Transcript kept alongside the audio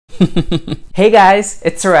Hey guys,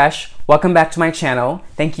 it's Suresh. Welcome back to my channel.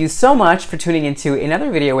 Thank you so much for tuning into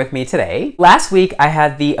another video with me today. Last week, I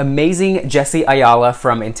had the amazing Jessie Ayala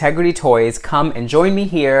from Integrity Toys come and join me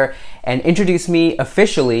here and introduce me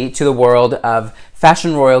officially to the world of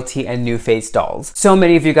fashion royalty and new face dolls. So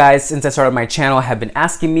many of you guys, since I started my channel, have been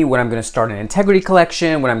asking me when I'm gonna start an Integrity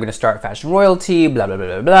Collection, when I'm gonna start fashion royalty, blah, blah, blah,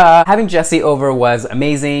 blah, blah. Having Jessie over was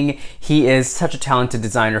amazing. He is such a talented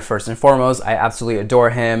designer first and foremost. I absolutely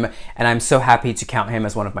adore him, and I'm so happy to count him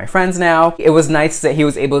as one of my friends now. It was nice that he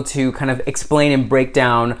was able to kind of explain and break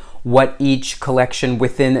down what each collection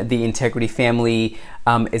within the Integrity family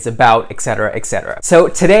is about, etc., etc. So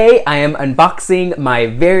today I am unboxing my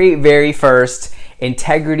very first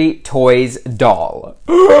Integrity Toys doll.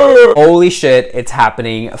 Holy shit, it's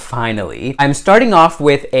happening finally. I'm starting off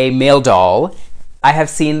with a male doll. I have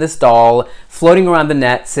seen this doll floating around the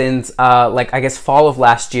net since I guess fall of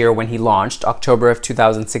last year when he launched, October of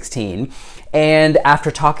 2016. And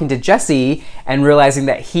after talking to Jessie and realizing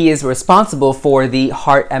that he is responsible for the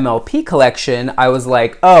Heart MLP collection, I was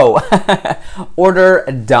like, oh, order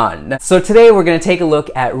done. So today we're gonna take a look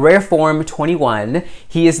at Rareform 21.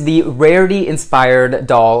 He is the Rarity inspired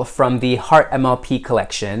doll from the Heart MLP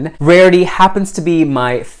collection. Rarity happens to be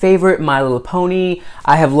my favorite My Little Pony.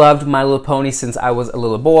 I have loved My Little Pony since I was a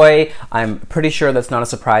little boy. I'm pretty sure that's not a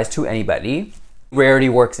surprise to anybody. Rarity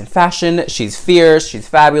works in fashion. She's fierce, she's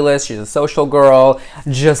fabulous, she's a social girl,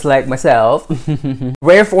 just like myself.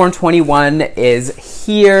 Rareform 21 is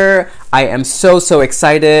here. I am so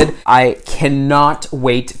excited. I cannot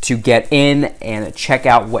wait to get in and check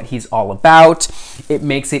out what he's all about. It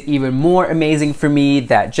makes it even more amazing for me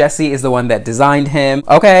that Jessie is the one that designed him.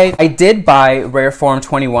 Okay, I did buy Rareform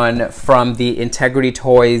 21 from the Integrity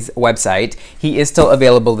Toys website. He is still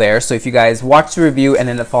available there, so if you guys watch the review and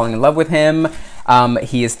end up falling in love with him,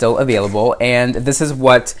 he is still available, and this is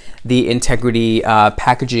what the Integrity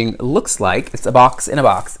packaging looks like. It's a box in a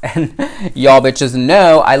box, and y'all bitches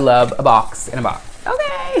know I love a box in a box.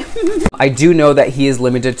 Okay. I do know that he is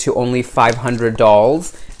limited to only 500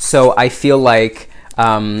 dolls, so I feel like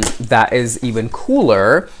that is even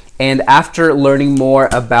cooler. And after learning more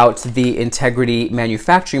about the Integrity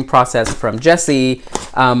manufacturing process from Jessie,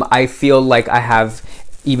 I feel like I have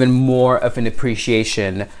even more of an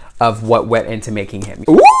appreciation of what went into making him.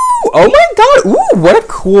 Ooh, oh my god, ooh, what a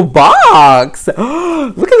cool box. Look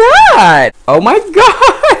at that. Oh my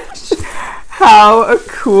gosh, how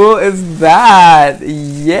cool is that?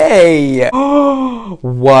 Yay.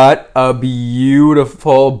 What a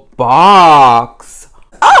beautiful box.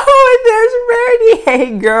 Oh, and there's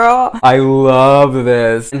Rarity. Hey girl, I love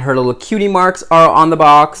this. And her little cutie marks are on the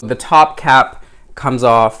box. The top cap comes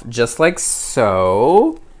off just like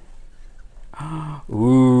so.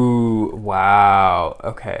 Ooh, wow.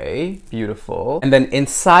 Okay, beautiful. And then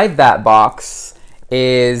inside that box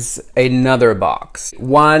is another box.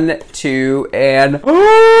 1, 2, and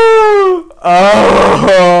oh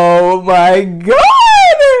my god!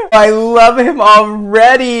 I love him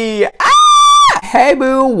already. Hey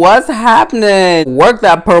boo, what's happening? Work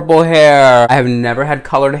that purple hair. I have never had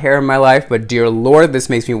colored hair in my life, but dear Lord, this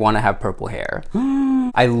makes me want to have purple hair.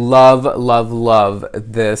 I love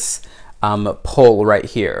this pull right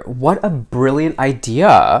here. What a brilliant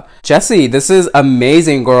idea. Jessie, this is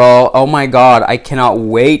amazing, girl. Oh my god, I cannot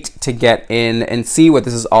wait to get in and see what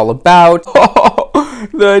this is all about. Oh,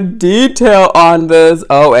 the detail on this.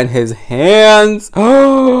 Oh, and his hands.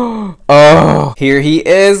 Oh, here he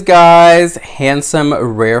is, guys. Handsome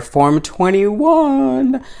Rareform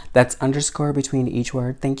 21. That's underscore between each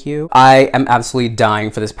word. Thank you. I am absolutely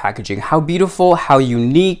dying for this packaging. How beautiful, how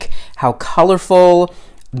unique, how colorful.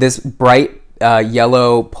 This bright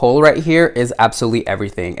yellow pole right here is absolutely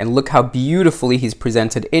everything. And look how beautifully he's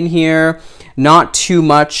presented in here. Not too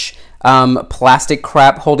much plastic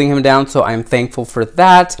crap holding him down, so I'm thankful for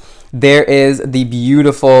that. There is the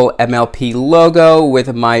beautiful MLP logo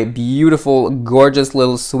with my beautiful, gorgeous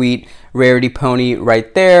little sweet Rarity pony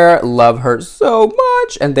right there. Love her so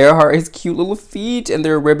much. And there are his cute little feet, and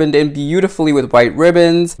they're ribboned in beautifully with white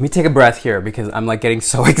ribbons. Let me take a breath here because I'm like getting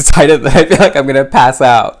so excited that I feel like I'm gonna pass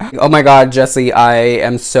out. Oh my god, Jessie, I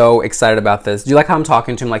am so excited about this. Do you like how I'm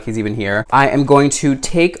talking to him like he's even here? I am going to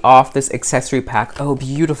take off this accessory pack. Oh,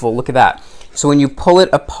 beautiful, look at that. So when you pull it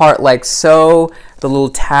apart like so, the little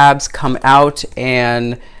tabs come out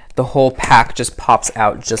and the whole pack just pops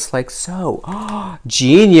out just like so. Oh,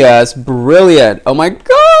 genius, brilliant. Oh my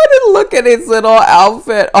god, and look at his little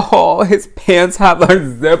outfit. Oh, his pants have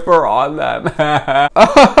a zipper on them.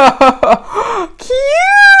 Oh,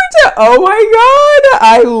 cute. Oh my god,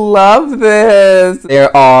 I love this.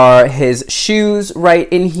 There are his shoes right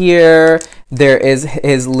in here. There is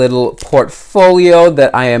his little portfolio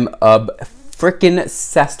that I am freaking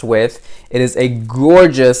obsessed with. It is a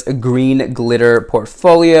gorgeous green glitter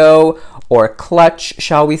portfolio, or clutch,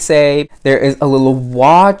 shall we say. There is a little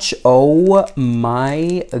watch. Oh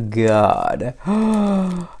my god.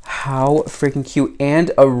 How freaking cute.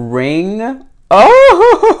 And a ring.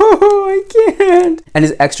 Oh, I can't. And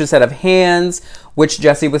his extra set of hands, which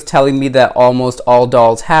Jessie was telling me that almost all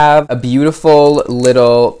dolls have. A beautiful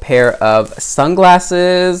little pair of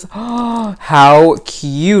sunglasses. How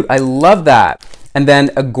cute. I love that. And then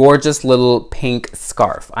a gorgeous little pink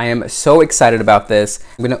scarf. I am so excited about this.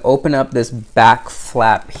 I'm gonna open up this back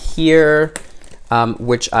flap here,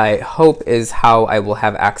 which I hope is how I will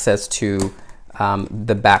have access to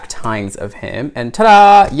the back tines of him. And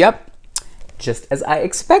ta-da, yep. Just as I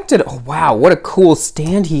expected. Oh, wow, what a cool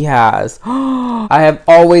stand he has. I have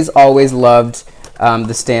always loved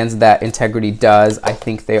the stands that Integrity does. I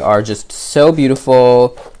think they are just so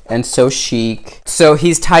beautiful and so chic. So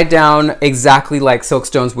he's tied down exactly like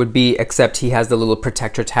Silkstone's would be, except he has the little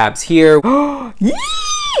protector tabs here.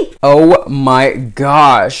 Oh my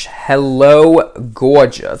gosh. Hello,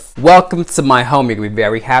 gorgeous. Welcome to my home. You're gonna be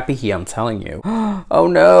very happy here, I'm telling you. Oh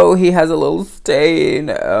no, he has a little stain.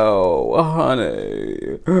 Oh,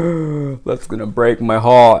 honey. That's gonna break my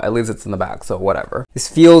heart. At least it's in the back, so whatever. This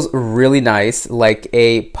feels really nice, like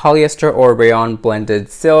a polyester or rayon blended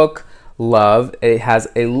silk. Love. It has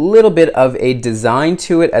a little bit of a design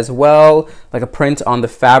to it as well, like a print on the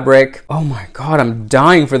fabric. Oh my god, I'm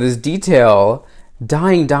dying for this detail.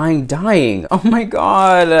 Dying. Oh my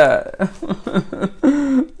god.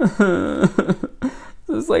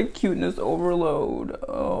 This is like cuteness overload.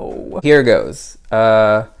 Oh. Here goes.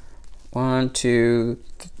 1, 2,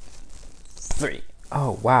 3.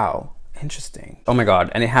 Oh, wow. Interesting. Oh my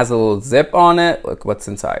god. And it has a little zip on it. Look, what's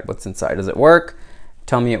inside? What's inside? Does it work?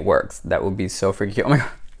 Tell me it works. That would be so freaking cute. Oh my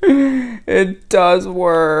god. It does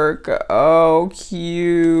work. Oh,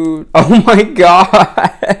 cute. Oh my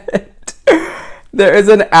god. There is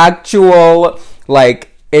an actual, like,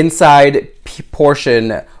 inside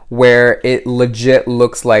portion where it legit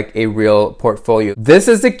looks like a real portfolio. This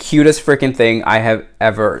is the cutest freaking thing I have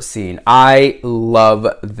ever seen. I love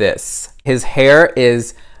this. His hair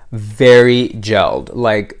is very gelled,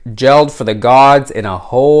 like gelled for the gods in a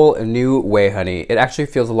whole new way, honey. It actually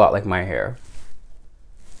feels a lot like my hair.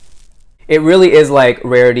 It really is like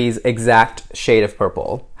Rarity's exact shade of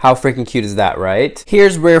purple. How freaking cute is that, right?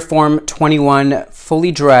 Here's Rareform 21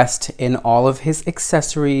 fully dressed in all of his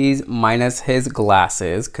accessories minus his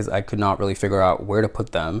glasses, because I could not really figure out where to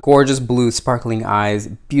put them. Gorgeous blue sparkling eyes,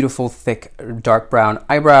 beautiful thick dark brown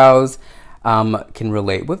eyebrows. Can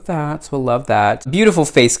relate with that, so love that. Beautiful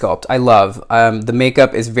face sculpt, I love. The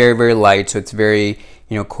makeup is very light, so it's very,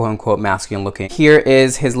 you know, quote unquote masculine looking. Here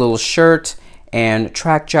is his little shirt and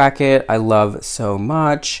track jacket. I love so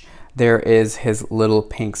much. There is his little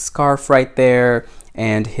pink scarf right there,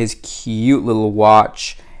 and his cute little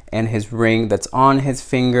watch and his ring that's on his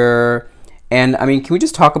finger. And I mean, can we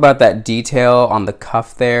just talk about that detail on the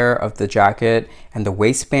cuff there of the jacket and the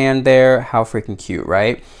waistband there? How freaking cute,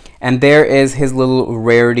 right? And there is his little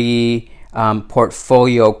Rarity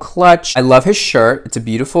portfolio clutch. I love his shirt. It's a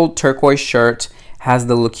beautiful turquoise shirt. Has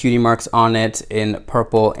the little cutie marks on it in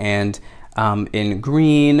purple and in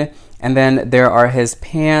green. And then there are his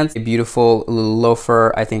pants, a beautiful little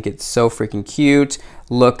loafer. I think it's so freaking cute.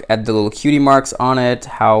 Look at the little cutie marks on it.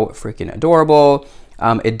 How freaking adorable.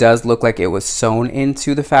 It does look like it was sewn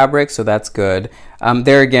into the fabric, so that's good.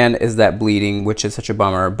 There again is that bleeding, which is such a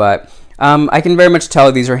bummer, but I can very much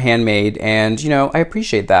tell these are handmade, and you know, I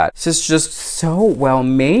appreciate that. This is just so well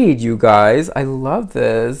made, you guys. I love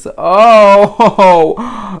this.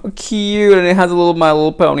 Oh, cute, and it has My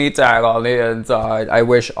Little Pony tag on the inside. I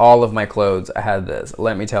wish all of my clothes had this,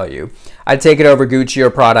 let me tell you. I'd take it over Gucci or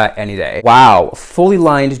Prada any day. Wow, fully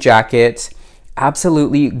lined jacket.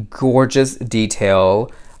 Absolutely gorgeous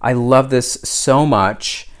detail. I love this so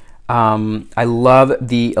much. I love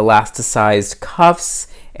the elasticized cuffs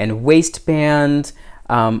and waistband.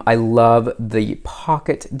 I love the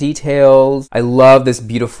pocket details. I love this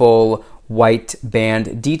beautiful white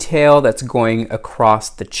band detail that's going across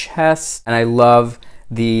the chest. And I love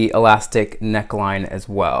the elastic neckline as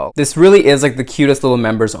well. This really is like the cutest little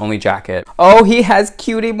members only jacket. Oh, he has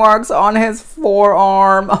cutie marks on his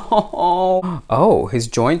forearm. Oh, his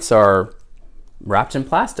joints are wrapped in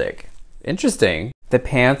plastic. Interesting. The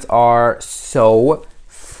pants are so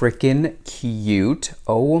freaking cute.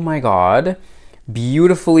 Oh my god.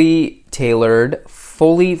 Beautifully tailored,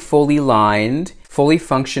 fully lined. Fully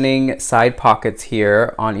functioning side pockets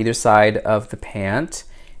here on either side of the pant.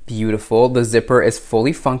 Beautiful. The zipper is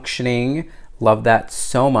fully functioning. Love that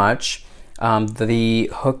so much. The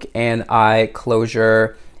hook and eye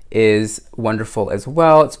closure is wonderful as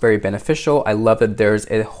well. It's very beneficial. I love that there's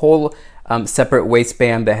a whole separate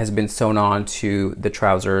waistband that has been sewn on to the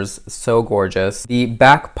trousers. So gorgeous. The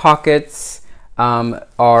back pockets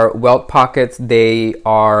are welt pockets. They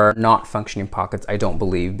are not functioning pockets, I don't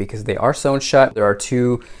believe, because they are sewn shut. There are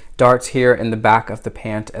 2 darts here in the back of the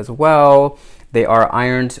pant as well. They are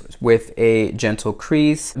ironed with a gentle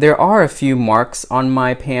crease. There are a few marks on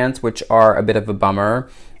my pants, which are a bit of a bummer.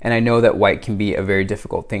 And I know that white can be a very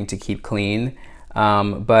difficult thing to keep clean.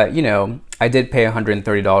 But you know, I did pay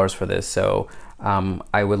 $130 for this, so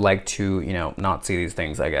I would like to, you know, not see these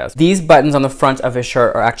things, I guess. These buttons on the front of his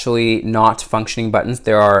shirt are actually not functioning buttons.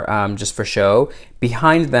 They are just for show.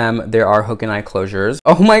 Behind them, there are hook and eye closures.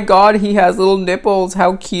 Oh my God, he has little nipples.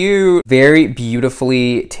 How cute. Very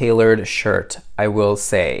beautifully tailored shirt, I will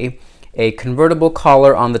say. A convertible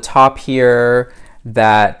collar on the top here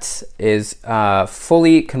that is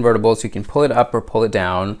fully convertible, so you can pull it up or pull it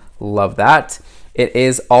down. Love that. It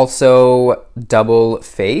is also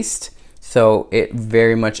double-faced, so it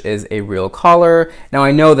very much is a real collar. Now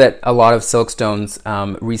I know that a lot of Silkstone's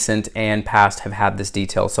recent and past have had this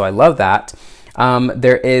detail, so I love that.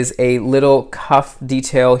 There is a little cuff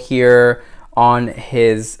detail here on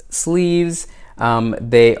his sleeves.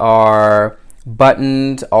 They are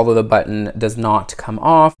buttoned, although the button does not come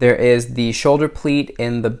off. There is the shoulder pleat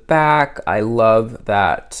in the back. I love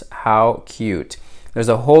that. How cute. There's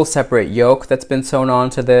a whole separate yoke that's been sewn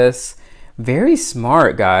onto this. Very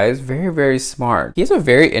smart, guys. Very, very smart. He has a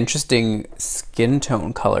very interesting skin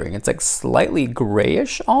tone coloring. It's like slightly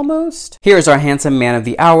grayish almost. Here's our handsome man of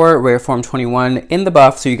the hour, Rareform 21 in the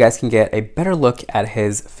buff, so you guys can get a better look at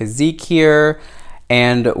his physique here.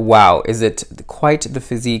 And wow, is it quite the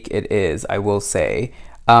physique it is, I will say.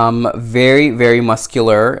 Very, very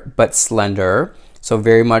muscular, but slender. So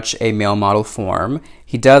very much a male model form.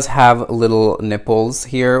 He does have little nipples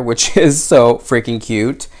here, which is so freaking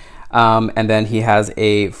cute. And then he has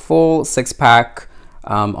a full 6-pack,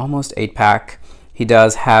 almost 8-pack. He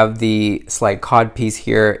does have the slight cod piece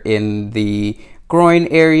here in the groin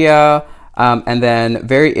area. And then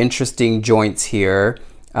very interesting joints here.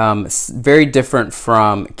 Very different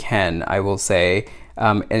from Ken, I will say,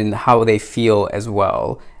 and how they feel as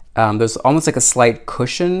well. There's almost like a slight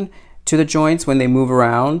cushion to the joints when they move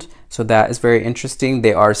around. So that is very interesting.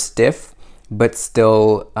 They are stiff, but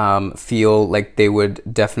still feel like they would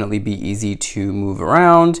definitely be easy to move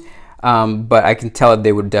around. But I can tell that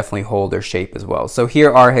they would definitely hold their shape as well. So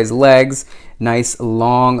here are his legs, nice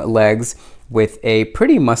long legs with a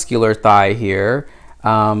pretty muscular thigh here.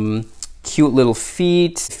 Cute little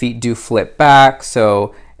feet. Feet do flip back,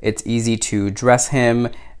 so it's easy to dress him.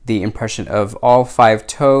 The impression of all 5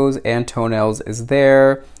 toes and toenails is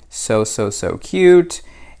there. So cute.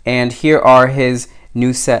 And here are his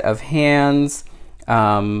new set of hands.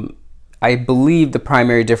 I believe the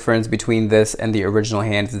primary difference between this and the original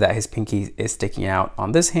hand is that his pinky is sticking out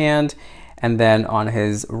on this hand, and then on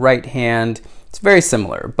his right hand it's very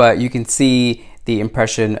similar, but you can see the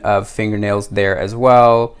impression of fingernails there as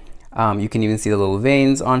well. You can even see the little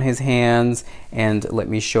veins on his hands, and let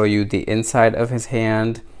me show you the inside of his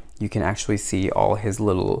hand. You can actually see all his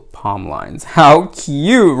little palm lines. How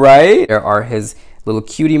cute, right? There are his little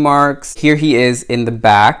cutie marks. Here he is in the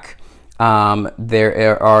back.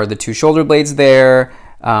 There are the 2 shoulder blades there,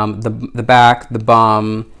 the back, the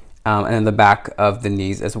bum, and then the back of the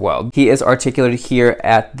knees as well. He is articulated here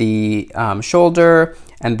at the shoulder,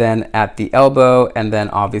 and then at the elbow, and then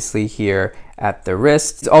obviously here at the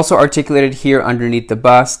wrist. It's also articulated here underneath the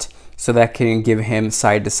bust, so that can give him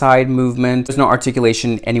side-to-side movement. There's no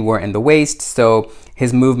articulation anywhere in the waist, so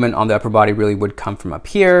his movement on the upper body really would come from up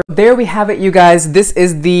here. There we have it, you guys. This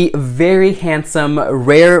is the very handsome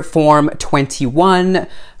Rareform 21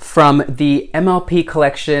 from the MLP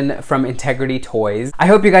collection from Integrity Toys. I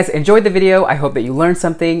hope you guys enjoyed the video. I hope that you learned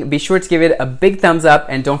something. Be sure to give it a big thumbs up,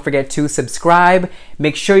 and don't forget to subscribe.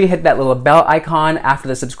 Make sure you hit that little bell icon after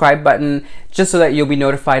the subscribe button, just so that you'll be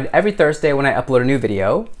notified every Thursday when I upload a new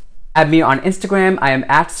video. Add me on Instagram. I am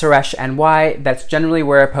at SureshNY. That's generally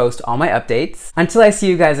where I post all my updates. Until I see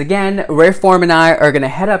you guys again, Rareform and I are gonna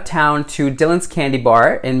head uptown to Dylan's Candy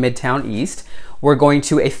Bar in Midtown East. We're going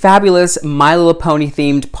to a fabulous My Little Pony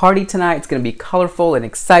themed party tonight. It's gonna be colorful and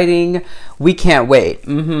exciting. We can't wait.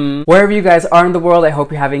 Wherever you guys are in the world, I hope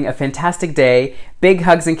you're having a fantastic day. Big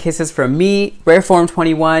hugs and kisses from me, Rareform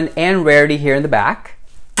 21, and Rarity here in the back.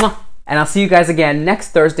 And I'll see you guys again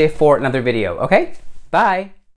next Thursday for another video, okay? Bye.